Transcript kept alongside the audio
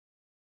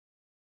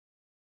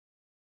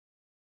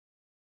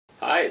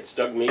Hi, it's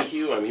Doug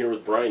Mahugh. I'm here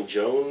with Brian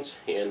Jones,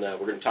 and we're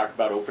going to talk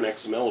about Open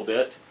XML a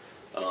bit.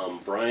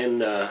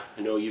 Brian, I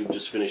know you've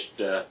just finished,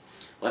 well,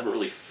 I haven't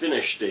really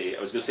finished I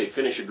was going to say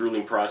finish a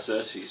grueling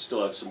process. You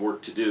still have some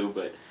work to do,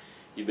 but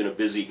you've been a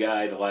busy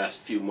guy the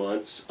last few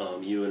months.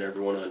 You and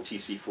everyone on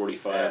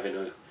TC45, I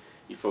know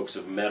you folks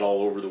have met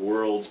all over the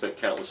world, spent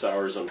countless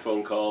hours on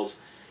phone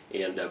calls.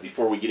 And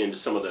before we get into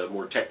some of the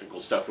more technical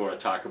stuff we want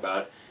to talk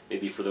about,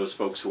 maybe for those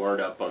folks who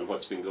aren't up on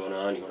what's been going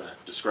on, you want to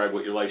describe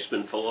what your life's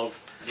been full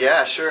of?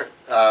 Yeah, sure.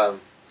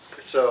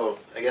 So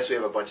I guess we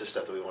have a bunch of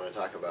stuff that we want to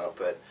talk about,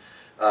 but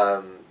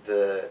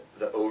the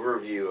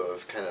overview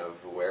of kind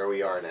of where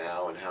we are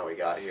now and how we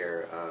got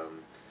here,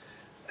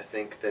 I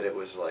think that it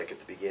was like at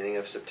the beginning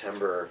of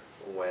September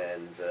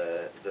when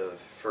the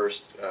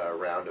first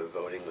round of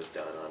voting was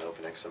done on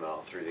Open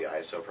XML through the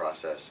ISO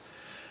process.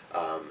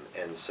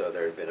 And so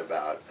there had been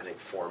about, I think,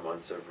 4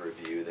 months of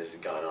review that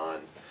had gone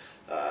on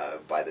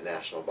by the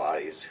national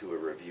bodies who were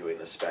reviewing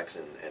the specs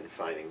and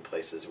finding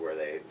places where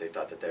they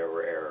thought that there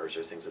were errors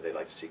or things that they'd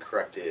like to see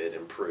corrected,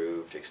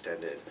 improved,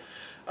 extended.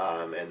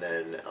 And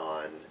then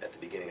at the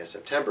beginning of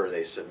September,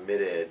 they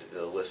submitted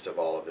the list of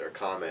all of their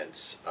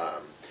comments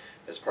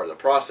as part of the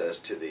process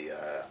to the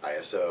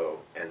ISO,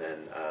 and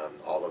then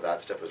all of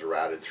that stuff was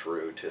routed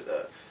through to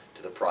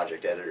the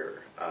project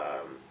editor,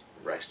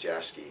 Rex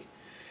Jaschke,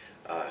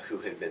 who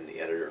had been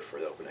the editor for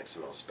the Open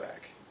XML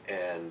spec.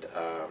 And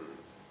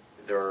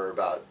there were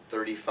about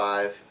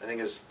 35, I think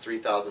it was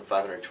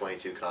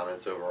 3,522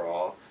 comments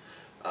overall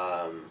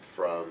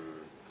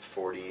from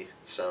 40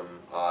 some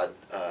odd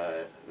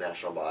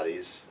national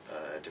bodies,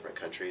 different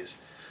countries.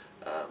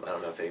 I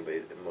don't know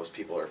if most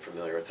people are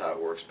familiar with how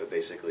it works, but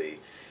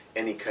basically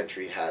any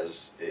country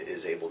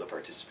is able to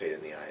participate in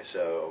the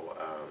ISO.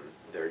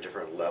 There are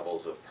different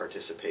levels of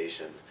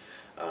participation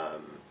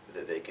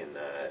that they can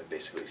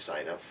basically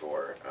sign up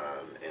for,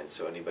 and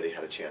so anybody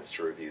had a chance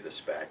to review the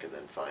spec and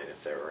then find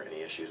if there were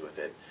any issues with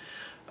it.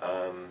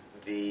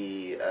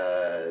 The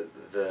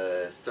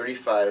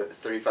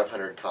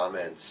 3,500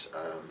 comments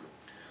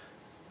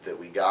that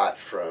we got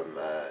from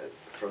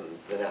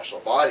the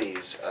national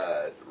bodies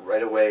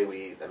right away,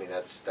 I mean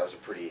that was a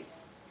pretty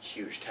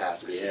huge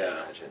task, as you can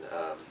imagine.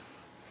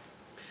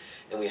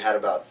 And we had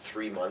about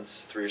 3 or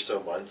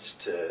so months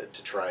to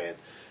try and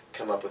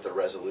come up with a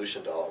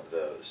resolution to all of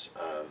those.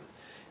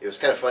 It was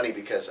kind of funny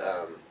because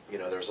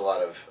there was a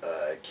lot of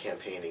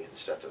campaigning and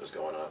stuff that was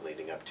going on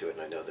leading up to it,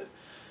 and I know that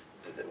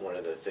one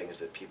of the things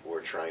that people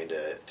were trying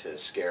to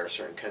scare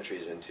certain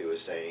countries into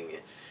is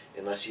saying,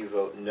 unless you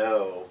vote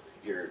no,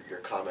 your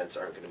comments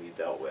aren't going to be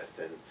dealt with.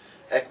 And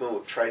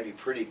Ecma tried to be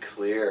pretty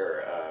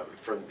clear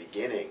from the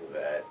beginning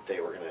that they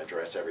were going to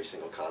address every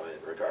single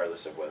comment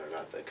regardless of whether or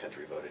not the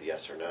country voted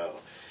yes or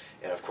no.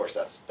 And of course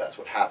that's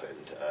what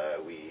happened.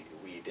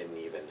 We didn't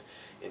even,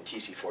 in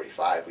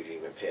TC45, we didn't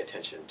even pay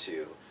attention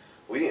to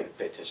who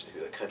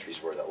the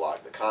countries were that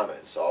logged the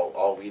comments.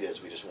 All we did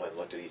is we just went and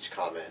looked at each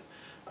comment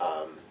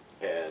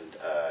and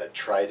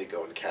tried to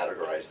go and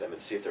categorize them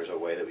and see if there's a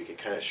way that we could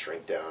kind of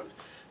shrink down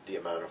the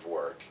amount of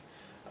work.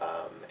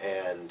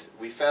 And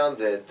we found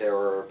that there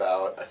were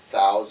about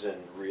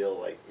 1,000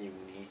 real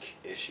unique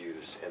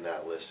issues in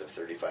that list of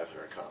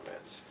 3,500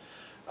 comments.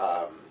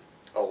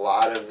 A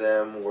lot of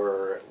them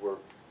were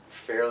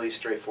fairly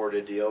straightforward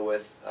to deal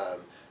with.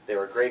 They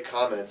were great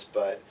comments,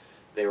 but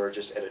they were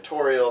just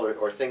editorial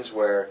or things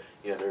where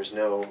there's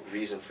no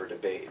reason for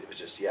debate. It was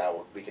just,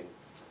 we can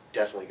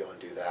definitely go and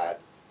do that.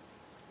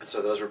 And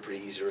so those were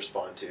pretty easy to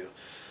respond to.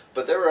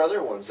 But there were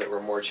other ones that were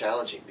more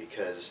challenging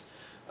because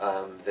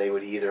they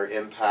would either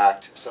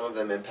some of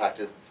them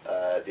impacted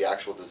the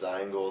actual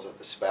design goals of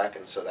the spec,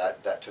 and so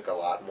that took a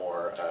lot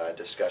more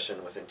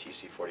discussion within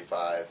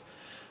TC45.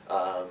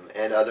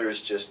 And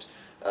others just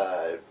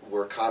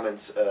were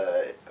comments,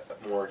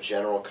 more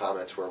general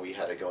comments where we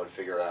had to go and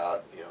figure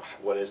out,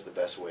 what is the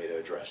best way to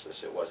address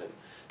this. It wasn't,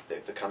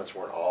 the comments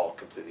weren't all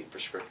completely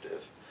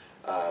prescriptive.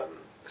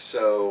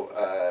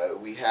 So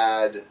we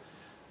had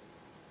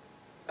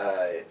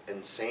an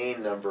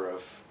insane number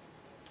of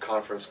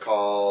conference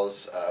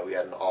calls. We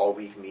had an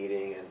all-week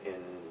meeting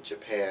in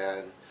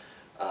Japan,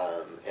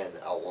 and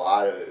a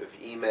lot of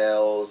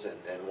emails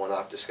and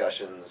one-off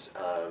discussions.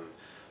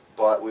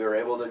 But we were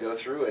able to go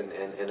through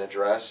and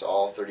address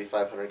all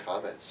 3,500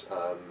 comments,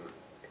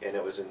 and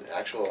it was a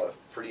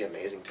pretty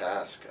amazing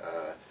task.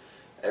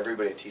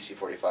 Everybody at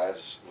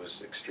TC45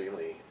 was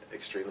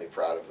extremely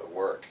proud of the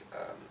work.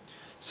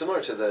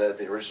 Similar to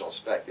the original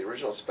spec. The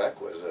original spec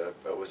was a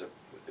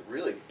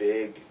really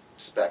big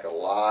spec, a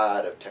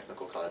lot of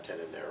technical content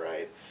in there,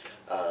 right?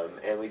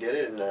 And we did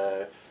it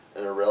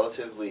in a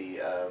relatively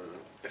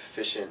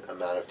efficient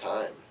amount of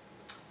time.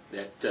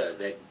 That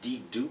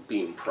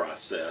deduping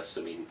process,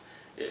 I mean,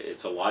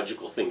 it's a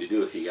logical thing to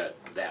do if you got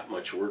that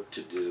much work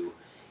to do.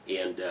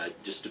 And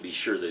just to be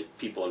sure that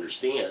people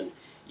understand,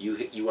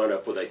 you wound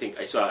up with, I think,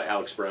 I saw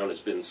Alex Brown has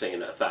been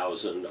saying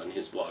 1,000 on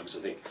his blogs.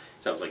 I think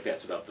sounds like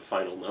that's about the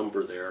final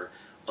number there.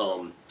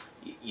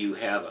 you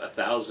have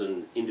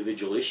 1,000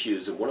 individual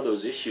issues, and one of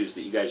those issues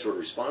that you guys wrote a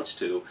response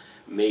to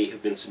may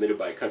have been submitted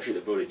by a country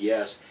that voted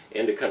yes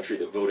and a country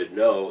that voted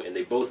no, and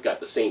they both got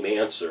the same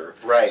answer.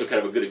 Right. So kind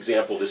of a good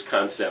example of this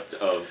concept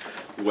of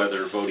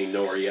whether voting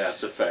no or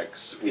yes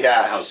affects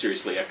how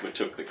seriously Ecma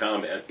took the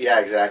comment. Yeah,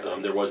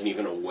 exactly. There wasn't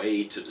even a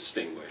way to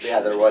distinguish. Yeah,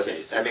 there wasn't.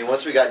 Cases. I mean,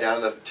 once we got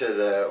down to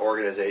the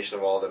organization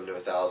of all of them to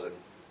 1,000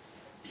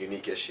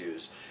 unique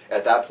issues,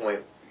 at that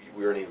point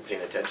we weren't even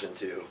paying attention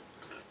to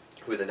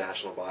who the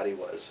national body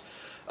was.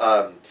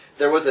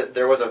 There was a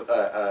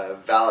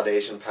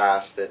validation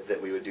pass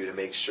that we would do to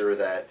make sure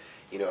that,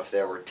 you know, if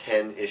there were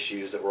 10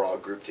 issues that were all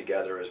grouped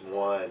together as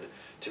one,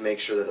 to make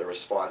sure that the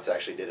response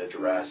actually did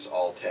address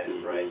all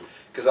 10, right?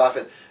 Because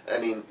often, I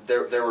mean,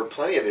 there were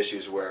plenty of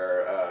issues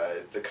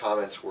where the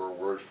comments were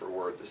word for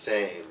word the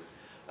same,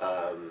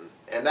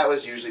 and that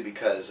was usually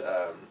because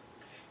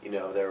you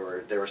know, there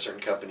were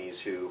certain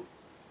companies who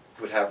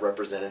would have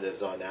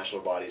representatives on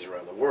national bodies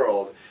around the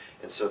world,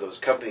 and so those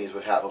companies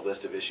would have a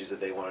list of issues that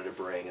they wanted to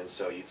bring, and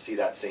so you'd see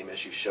that same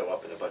issue show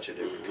up in a bunch of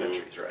different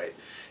countries, right?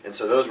 And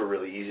so those were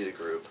really easy to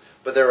group.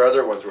 But there were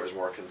other ones where it was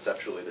more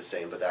conceptually the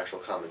same, but the actual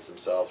comments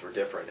themselves were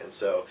different. And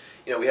so,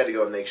 you know, we had to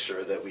go and make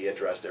sure that we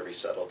addressed every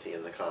subtlety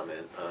in the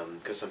comment,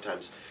 because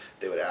sometimes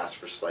they would ask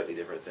for slightly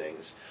different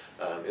things.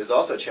 It was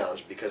also a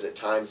challenge because at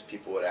times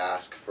people would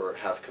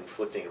have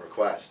conflicting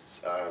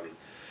requests.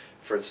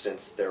 For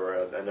instance, there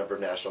were a number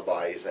of national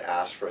bodies that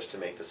asked for us to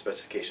make the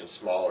specification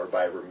smaller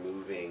by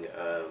removing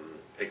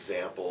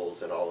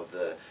examples and all of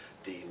the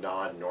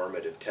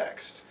non-normative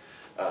text.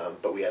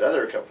 But we had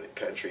other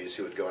countries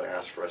who would go and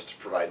ask for us to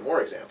provide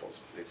more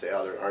examples. They'd say,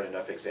 oh, there aren't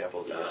enough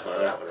examples in this one or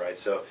that one, right?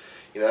 So,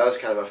 you know, that was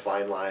kind of a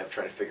fine line of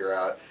trying to figure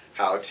out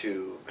how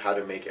to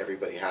make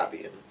everybody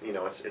happy. And, you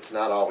know, it's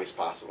not always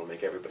possible to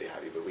make everybody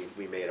happy, but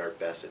we made our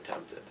best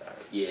attempt at that.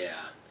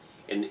 Yeah.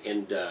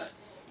 And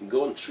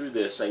going through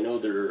this, I know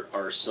there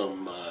are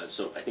some I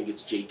think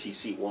it's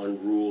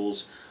JTC1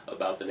 rules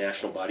about the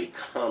national body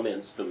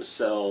comments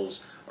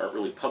themselves aren't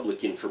really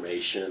public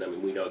information. I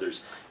mean, we know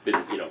there's been,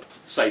 you know,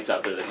 sites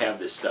out there that have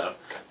this stuff,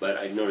 but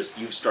I noticed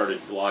you've started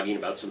blogging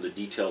about some of the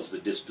details of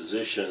the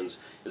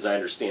dispositions. As I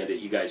understand it,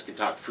 you guys can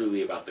talk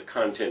freely about the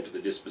content of the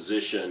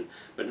disposition,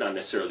 but not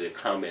necessarily the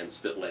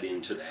comments that led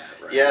into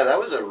that, right? Yeah, that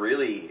was a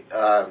really,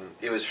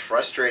 it was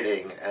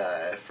frustrating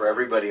for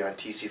everybody on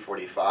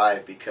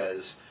TC45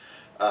 because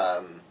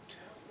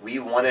we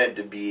wanted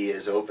to be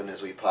as open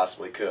as we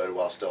possibly could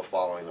while still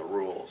following the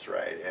rules,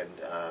 right?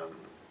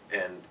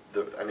 And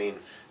I mean,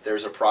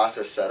 there's a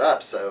process set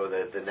up so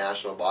that the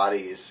national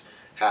bodies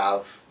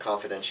have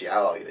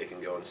confidentiality. They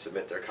can go and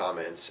submit their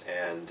comments,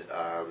 and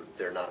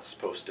they're not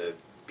supposed to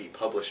be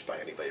published by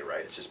anybody, right?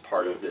 It's just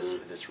part of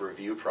this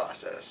review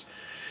process.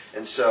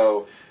 And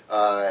so,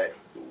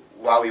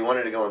 while we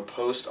wanted to go and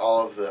post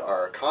all of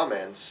our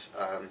comments,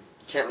 you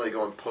can't really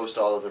go and post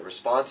all of the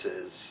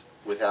responses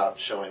without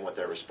showing what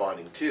they're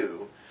responding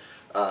to,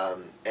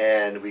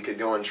 and we could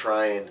go and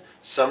try and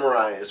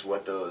summarize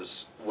what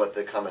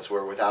the comments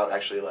were without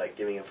actually like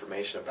giving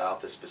information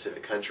about the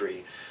specific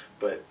country,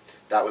 but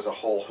that was a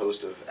whole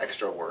host of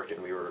extra work,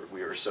 and we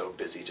were so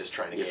busy just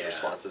trying to get the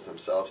responses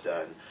themselves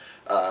done.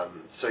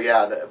 So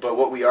yeah, but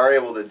what we are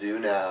able to do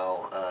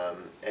now,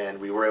 and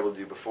we were able to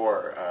do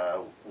before,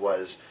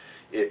 was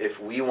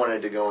if we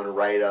wanted to go and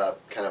write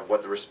up kind of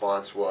what the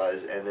response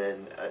was and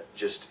then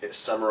just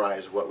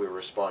summarize what we were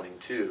responding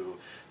to,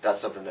 that's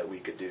something that we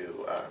could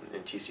do in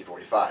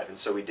TC45. And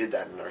so we did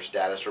that in our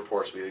status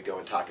reports. We would go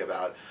and talk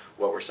about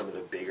what were some of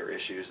the bigger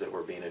issues that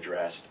were being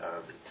addressed.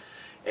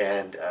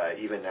 And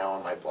even now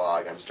on my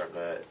blog, I'm starting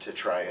to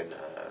try and,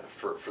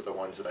 for the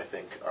ones that I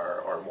think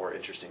are more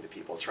interesting to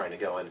people, trying to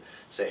go and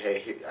say,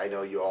 hey, I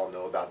know you all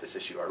know about this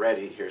issue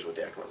already, here's what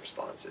the Ecma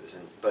response is,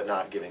 but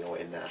not giving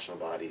away the national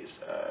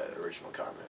body's original comment.